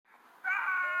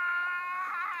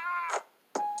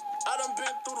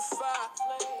been through the fire.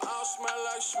 I don't smell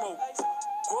like smoke.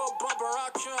 Go bump around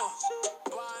Kim.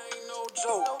 But I ain't no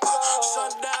joke.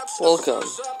 Sundown to Welcome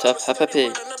to Peppa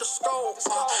Pig. I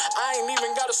ain't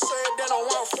even gotta say it, then I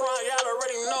want front. Y'all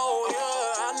already know.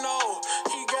 Yeah, I know.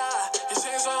 He got his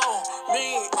hands on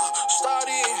me.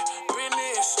 Started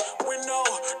business with no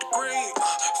degree.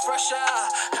 Fresh out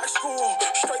high school,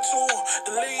 straight to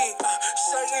the league.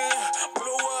 Satan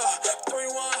blew up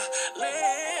 3-1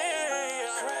 lead.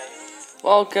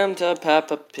 Welcome to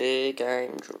Peppa Pig.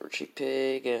 I'm Georgie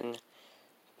Pig, and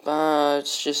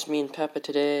it's just me and Peppa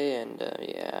today, and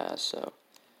so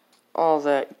all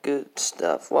that good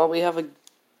stuff. Well, we have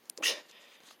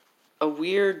a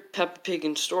weird Peppa Pig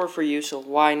in store for you, so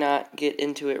why not get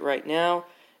into it right now?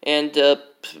 And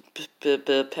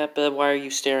Peppa, why are you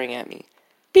staring at me?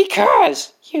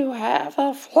 Because you have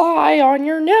a fly on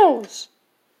your nose.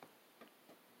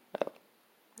 Oh,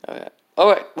 okay.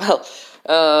 Alright, well,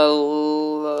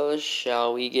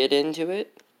 shall we get into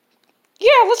it?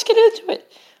 Yeah, let's get into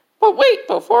it. But wait,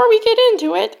 before we get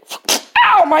into it...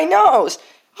 Ow, my nose!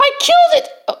 I killed it!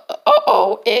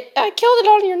 I killed it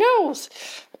on your nose.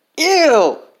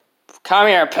 Ew! Come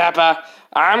here, Peppa.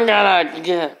 I'm gonna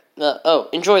get...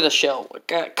 enjoy the show.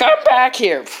 Come back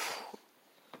here.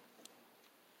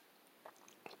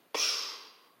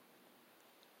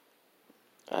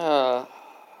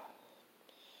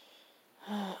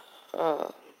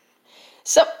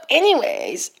 So,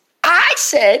 anyways, I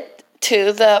said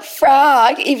to the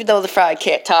frog, even though the frog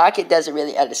can't talk, it doesn't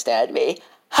really understand me.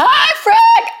 Hi,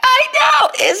 frog! I know!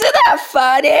 Isn't that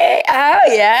funny? Oh,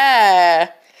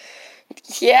 yeah.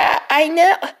 Yeah, I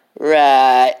know.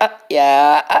 Right.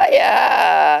 Yeah.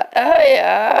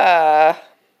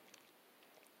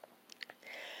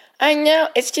 I know.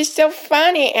 It's just so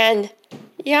funny, and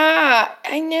yeah,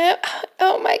 I know.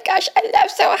 Oh my gosh, I laugh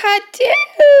so hard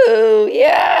too.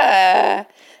 Yeah.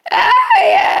 Oh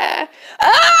yeah.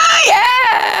 Oh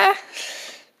yeah.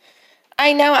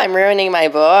 I know I'm ruining my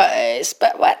voice,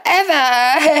 but whatever.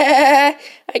 I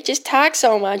just talk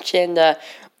so much, and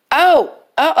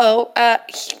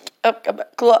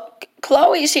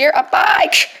Chloe's here.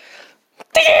 Bye.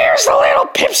 There's the little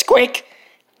pipsqueak.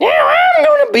 Now I'm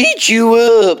gonna beat you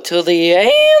up to the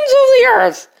ends of the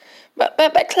earth. But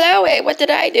Chloe, what did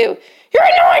I do? You're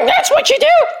annoying, that's what you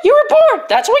do! You were bored,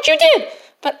 that's what you did!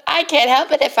 But I can't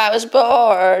help it if I was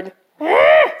bored.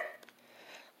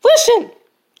 Listen,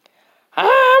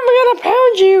 I'm gonna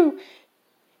pound you.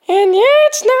 And yeah,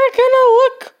 it's not gonna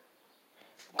look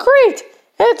great.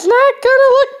 It's not gonna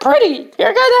look pretty.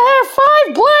 You're gonna have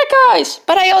 5 black eyes.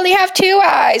 But I only have 2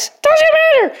 eyes. Doesn't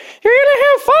matter. You're gonna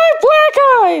have 5 black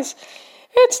eyes.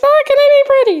 It's not gonna be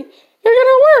pretty. You're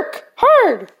gonna work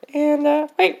hard. And,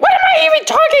 wait, what am I even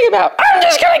talking about? I'm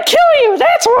just gonna kill you,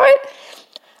 that's what.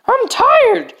 I'm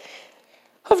tired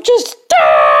of just,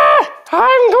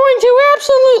 I'm going to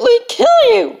absolutely kill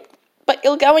you. But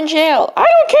you'll go in jail. I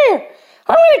don't care.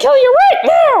 I'm gonna kill you right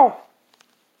now.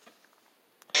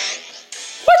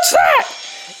 What's that?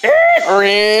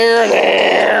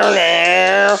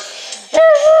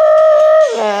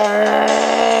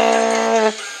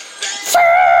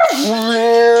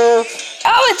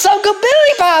 Oh, it's Uncle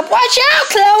Billy Bob. Watch out,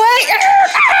 Chloe.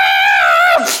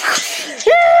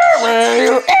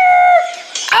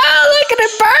 Oh, look at the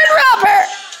bird rubber.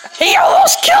 He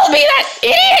almost killed me, that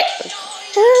idiot.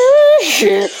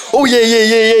 Oh,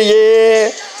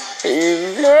 yeah.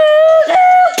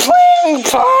 Playing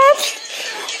pops.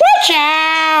 Watch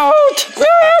out.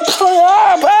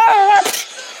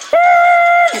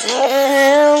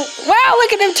 Wow,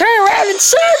 look at him turn around in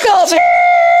circles.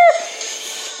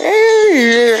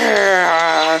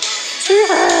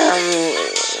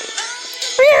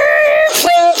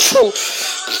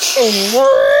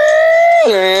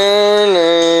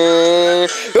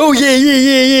 Oh, yeah,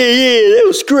 that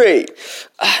was great.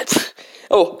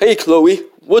 Oh, hey, Chloe,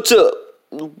 what's up?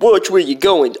 Watch where you're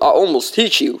going, I'll almost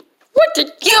hit you. What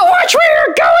did you watch where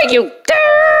you're going, you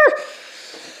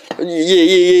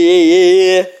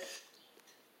Yeah.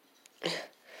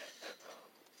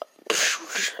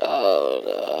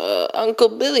 Uncle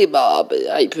Billy Bob,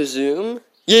 I presume.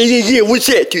 Yeah, what's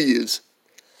that to you?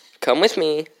 Come with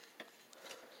me.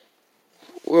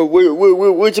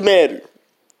 What's the matter?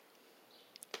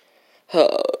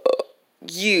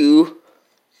 You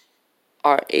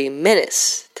are a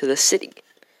menace to the city.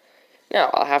 Now,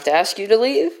 I'll have to ask you to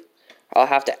leave. I'll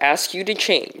have to ask you to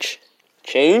change.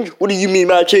 Change? What do you mean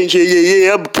by change?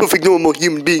 Yeah, I'm a perfect normal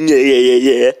human being.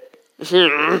 Yeah.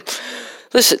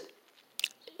 Listen,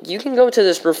 you can go to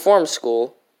this reform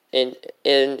school, and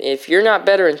if you're not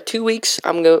better in 2 weeks,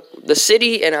 the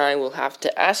city and I will have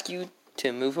to ask you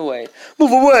Tim, move away.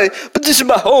 Move away, but this is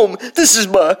my home. This is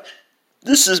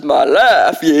my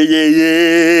life.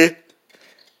 Yeah.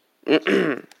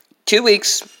 2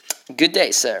 weeks. Good day,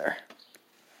 sir.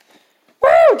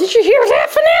 Wow, did you hear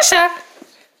that, Vanessa?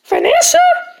 Vanessa?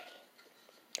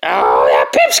 Oh,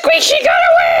 that pipsqueak, she got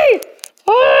away!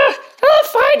 I'll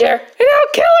find her, and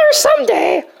I'll kill her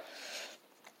someday.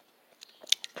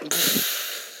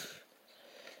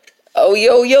 Oh,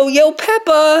 yo,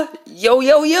 Peppa.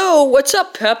 Yo, what's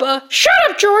up, Peppa? Shut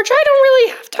up, George. I don't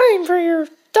really have time for your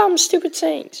dumb, stupid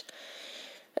sayings.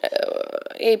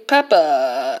 Hey,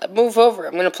 Peppa, move over.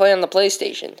 I'm going to play on the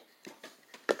PlayStation.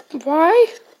 Why?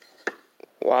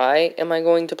 Why am I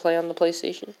going to play on the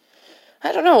PlayStation?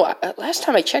 I don't know. Last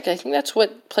time I checked, I think that's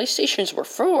what PlayStations were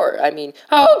for. I mean...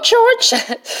 Oh, George!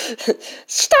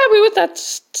 Stop me with that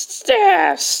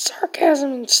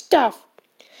sarcasm and stuff.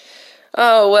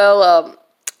 Oh, well,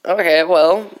 okay,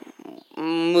 well,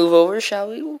 move over, shall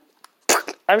we?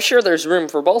 I'm sure there's room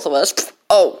for both of us.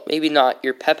 Oh, maybe not.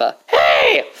 You're Peppa.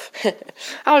 Hey!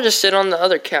 I'll just sit on the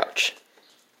other couch.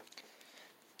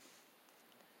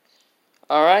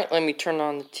 Alright, let me turn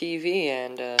on the TV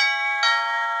and,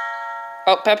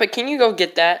 Oh, Peppa, can you go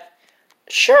get that?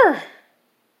 Sure.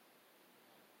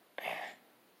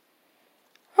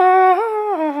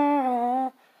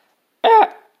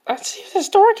 Let's see if this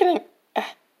door can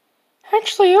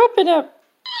actually open up.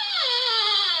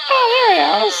 Oh,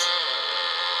 there it is.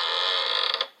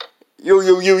 Yo,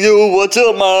 what's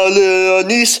up, my little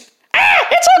niece?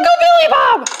 It's Uncle Billy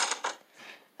Bob!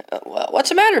 What's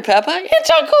the matter, Peppa?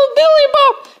 It's Uncle Billy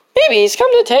Bob! Maybe he's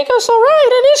come to take us a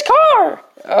ride in his car!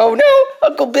 Oh no,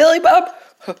 Uncle Billy Bob!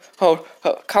 Oh,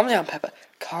 calm down, Peppa.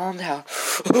 Calm down.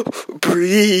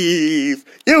 Breathe.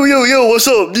 Yo, what's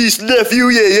up, niece, nephew?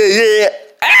 Yeah.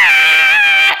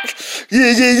 Ah!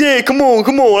 Yeah, come on,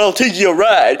 I'll take you a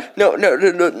ride. No,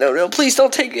 please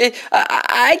don't take me.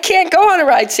 I can't go on a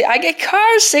ride. See, I get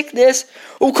car sickness.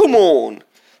 Oh, come on.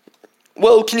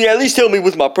 Well, can you at least help me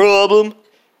with my problem?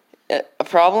 A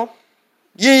problem?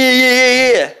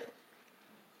 Yeah.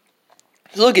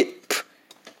 Look it.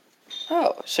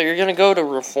 Oh, so you're gonna go to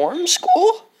reform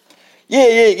school?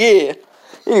 Yeah.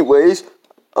 Anyways,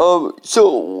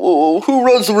 so who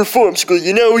runs the reform school?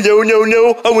 You know,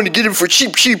 no. I want to get it for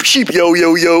cheap, yo.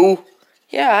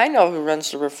 Yeah, I know who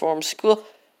runs the reform school.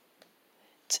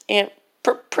 It's Aunt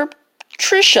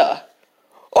Patricia.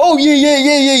 Oh,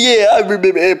 yeah. I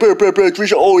remember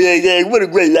Patricia. Oh, yeah. What a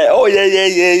great lady. Oh, yeah.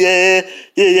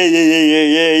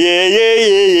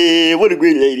 Yeah. What a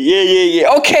great lady. Yeah.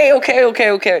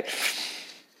 Okay.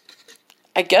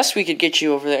 I guess we could get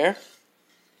you over there.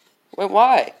 Wait,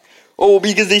 why? Oh,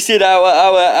 because they said I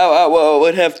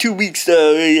would have 2 weeks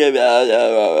shape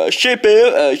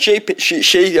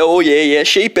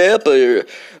up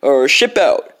or ship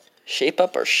out. Shape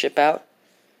up or ship out?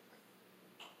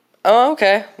 Oh,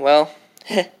 okay. Well,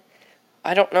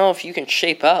 I don't know if you can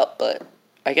shape up, but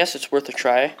I guess it's worth a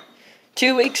try.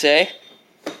 2 weeks, eh?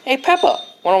 Hey, Peppa,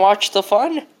 want to watch the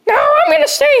fun? No, I'm gonna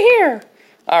stay here.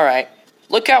 All right.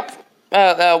 Look out.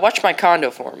 Watch my condo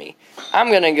for me.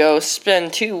 I'm gonna go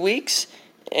spend 2 weeks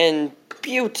in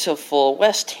beautiful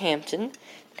West Hampton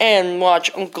and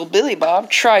watch Uncle Billy Bob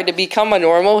try to become a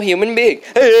normal human being.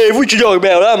 Hey, what you talking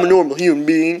about? I'm a normal human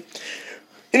being.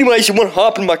 Anyways, you want to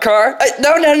hop in my car?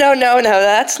 No,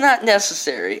 that's not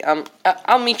necessary.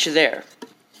 I'll meet you there.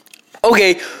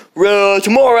 Okay,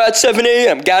 tomorrow at 7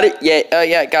 a.m. Got it?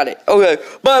 Yeah, got it. Okay,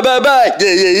 bye.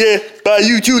 Yeah. Bye,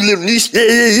 you too, little niece. Yeah.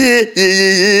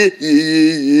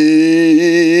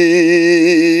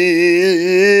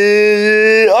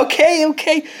 Okay.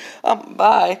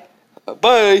 Bye.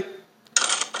 Bye.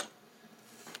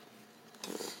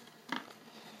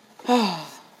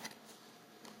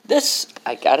 This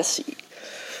I gotta see.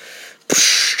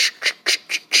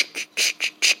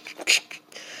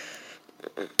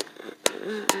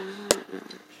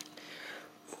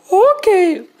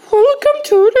 Okay, welcome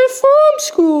to the farm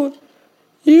school.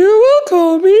 You will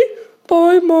call me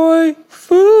by my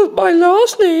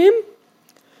last name.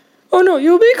 Oh no,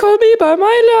 you'll be called me by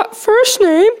my first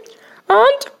name.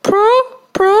 And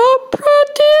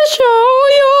Patricia,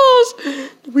 yours.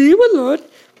 We will learn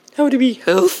how to be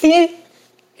healthy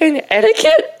and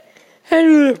etiquette.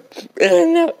 And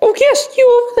oh yes, you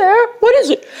over there. What is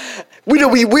it? When are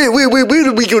we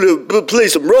gonna play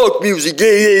some rock music?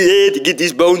 Yeah, to get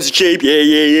these bones in shape. Yeah.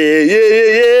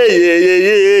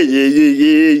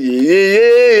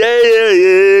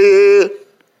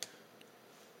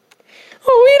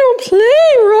 Oh, we don't play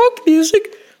rock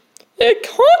music. It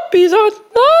can't be that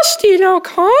nasty now,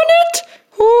 can it?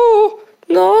 Oh,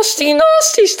 nasty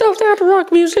stuff, that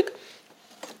rock music.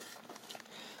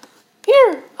 Yeah,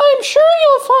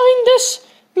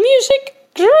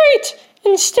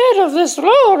 instead of this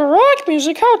loud rock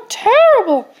music. How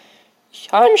terrible!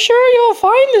 I'm sure you'll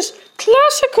find this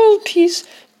classical piece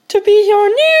to be your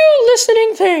new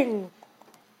listening thing.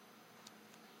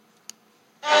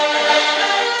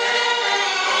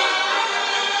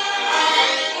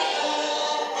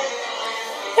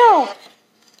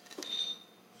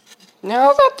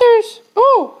 Now that there's...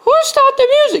 Oh, who stopped the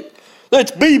music? That's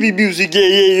baby music,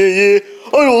 yeah.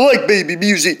 I don't like baby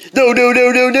music. No, I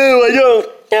don't.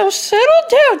 Now settle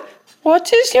down.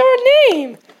 What is your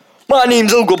name? My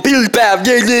name's Uncle Billy Bob,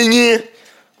 yeah.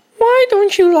 Why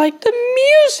don't you like the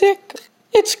music?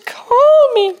 It's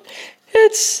calming.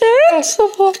 It's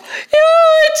sensible.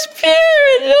 Oh, it's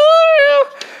pure.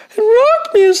 And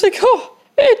rock music. Oh,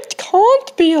 it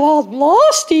can't be all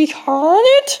nasty, can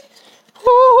it?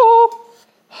 Oh.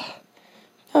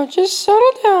 Now just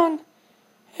settle down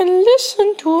and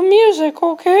listen to music,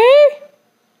 okay?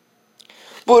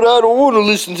 But I don't want to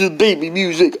listen to baby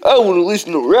music. I want to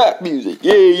listen to rap music.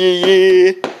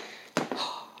 Yeah.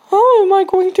 How am I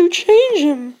going to change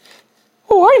him?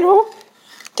 Oh, I know.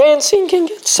 Dancing can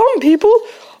get some people.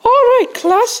 All right,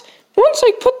 class. Once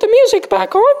I put the music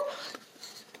back on,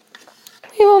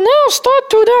 we will now start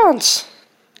to dance.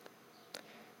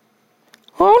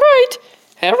 All right,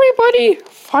 everybody,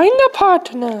 find a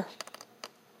partner.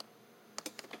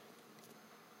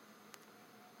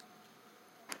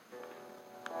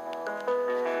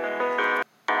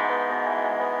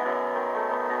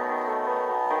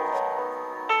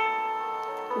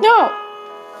 Now,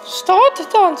 start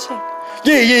dancing.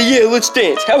 Yeah, let's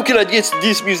dance. How can I dance to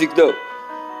this music, though?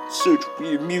 Search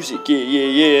weird music,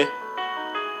 yeah.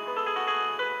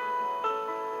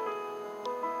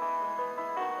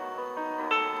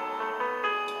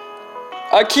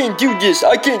 I can't do this.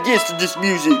 I can't dance to this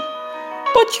music.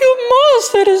 But you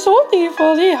must. It is only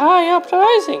for the high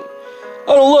uprising.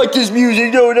 I don't like this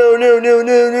music. No.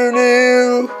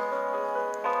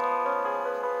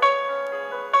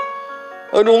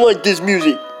 I don't like this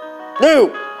music.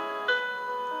 No.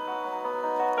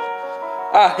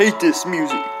 I hate this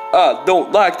music. I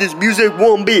don't like this music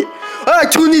one bit. I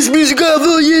turn this music off.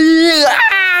 Oh, yeah.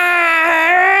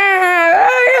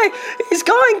 He's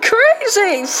going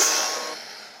crazy.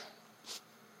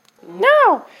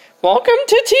 Now, welcome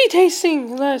to tea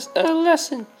tasting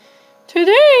lesson.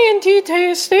 Today in tea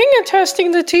tasting and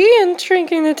testing the tea and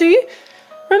drinking the tea,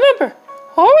 remember,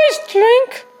 always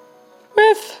drink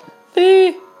with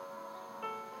the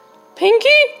pinky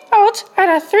out at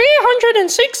a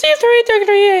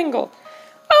 363-degree angle.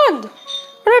 And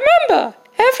remember,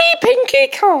 every pinky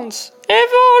counts. Look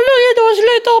at those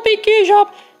little pinkies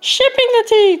up shipping the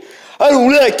tea. I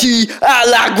don't like tea. I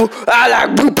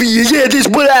like whoopee. Yeah, this is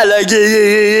what I like.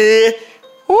 Yeah.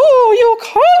 Oh, you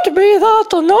can't be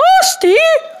that nasty.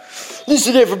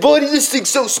 Listen, everybody, this thing's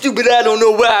so stupid. I don't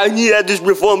know why I need at this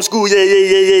reform school.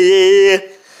 Yeah.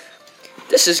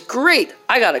 This is great.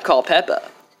 I gotta call Peppa.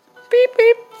 Beep,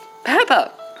 beep.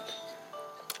 Peppa,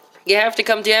 you have to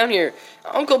come down here.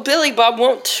 Uncle Billy Bob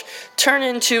won't turn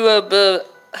into a...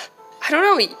 I don't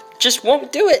know, he just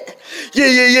won't do it. Yeah.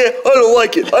 I don't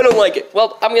like it.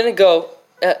 Well, I'm gonna go.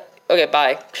 Okay,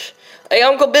 bye. Hey,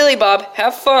 Uncle Billy Bob,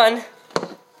 have fun.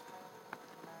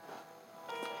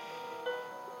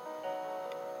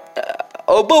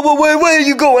 But where are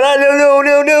you going?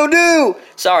 No.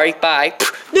 Sorry, bye.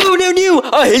 No.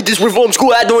 I hate this reform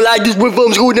school. I don't like this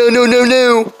reform school.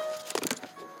 No.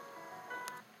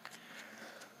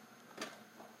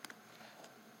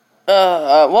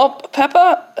 Well,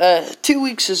 Peppa, 2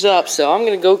 weeks is up, so I'm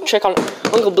gonna go check on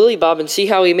Uncle Billy Bob and see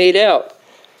how he made out.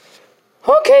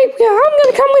 Okay, yeah, I'm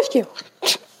gonna come with you.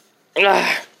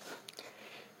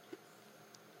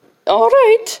 All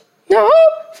right. Now,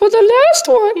 for the last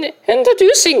one,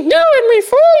 introducing new and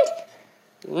reformed.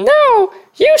 Now,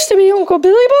 used to be Uncle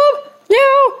Billy Bob,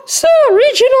 now Sir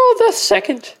Reginald the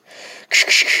Second.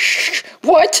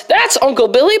 What? That's Uncle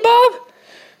Billy Bob?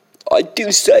 I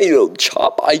do say, old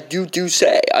chop. I do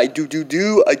say. I do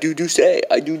say.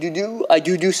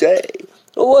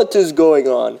 What is going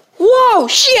on? Whoa,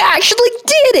 she actually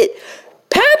did it!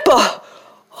 Peppa!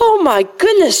 Oh my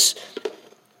goodness!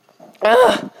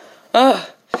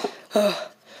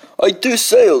 I do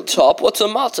say, old chop. What's the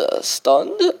matter?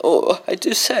 Stunned? Oh, I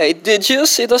do say. Did you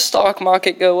see the stock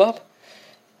market go up?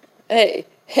 Hey,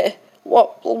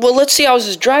 well, let's see how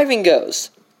his driving goes.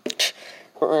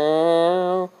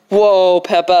 Whoa,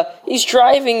 Peppa, he's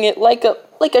driving it like a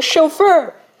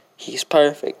chauffeur. He's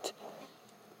perfect.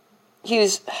 He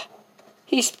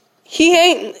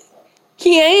ain't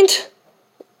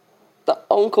the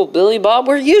Uncle Billy Bob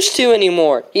we're used to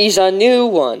anymore. He's a new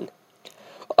one.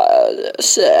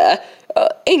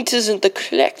 Ain't isn't the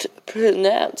correct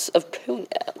pronounce of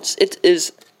pronouns. It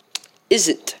is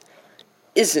isn't.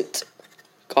 Isn't.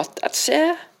 Got that,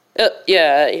 sir?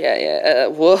 Yeah.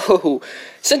 Whoa.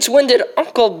 Since when did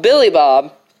Uncle Billy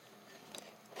Bob?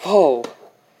 Whoa.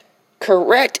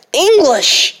 Correct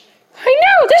English! I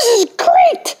know, this is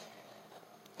great!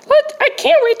 I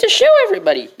can't wait to show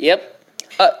everybody. Yep.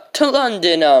 To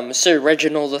London, Sir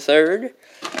Reginald III.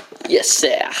 Yes,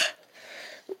 sir.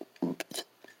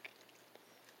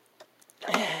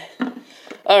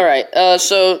 Alright,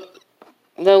 so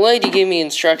the lady gave me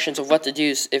instructions of what to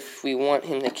do if we want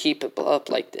him to keep it up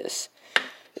like this.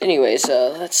 Anyways,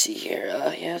 let's see here.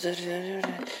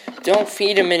 Don't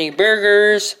feed him any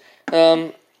burgers.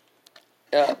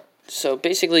 So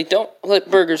basically, don't let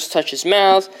burgers touch his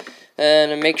mouth.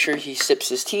 And make sure he sips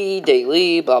his tea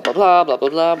daily. Blah blah blah blah blah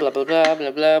blah blah blah blah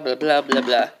blah blah blah blah blah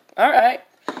blah. All right.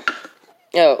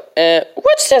 Oh,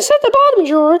 what's this at the bottom,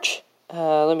 George?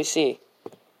 Let me see.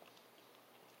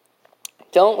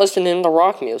 Don't listen to the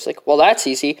rock music. Well, that's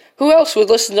easy. Who else would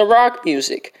listen to rock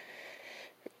music?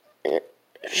 Oh,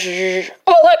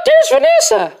 look, there's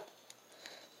Vanessa.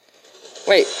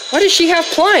 Wait, what does she have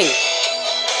playing?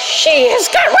 She has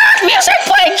got rock music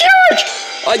playing, George!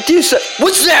 I do say,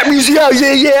 what's that music? Oh,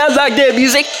 yeah, I like that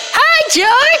music. Hi,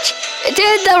 George!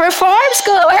 Did the reform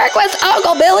school work with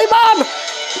Uncle Billy Bob?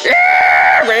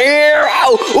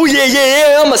 Oh,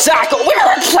 yeah, I'm a psycho.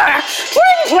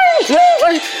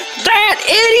 That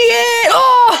idiot!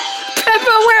 Oh,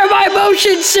 Peppa, where are my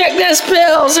motion sickness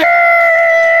pills?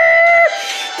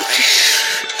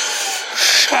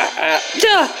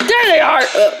 There they are.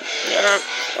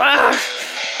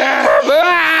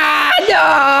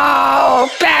 No!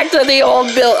 Back to the old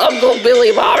Uncle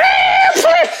Billy Bob.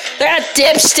 That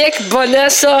dipstick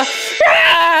Vanessa.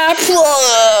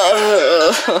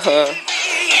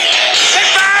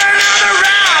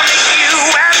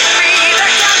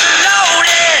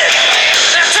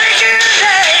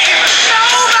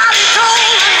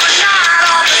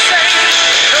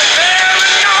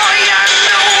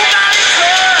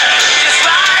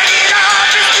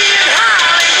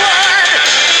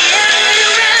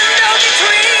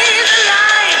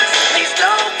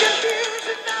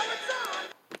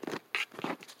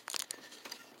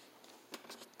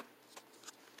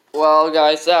 Well,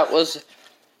 guys, that was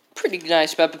pretty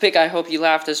nice, Peppa Pig. I hope you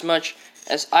laughed as much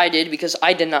as I did, because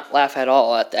I did not laugh at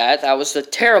all at that. That was the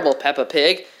terrible Peppa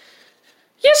Pig.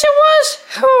 Yes, it was.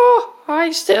 Oh,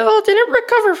 I still didn't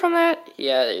recover from that.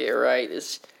 Yeah, you're right.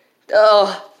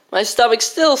 My stomach's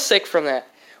still sick from that.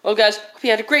 Well, guys, hope you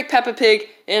had a great Peppa Pig.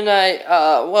 And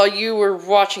while you were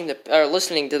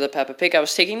listening to the Peppa Pig, I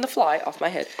was taking the fly off my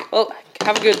head. Well,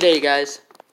 have a good day, guys.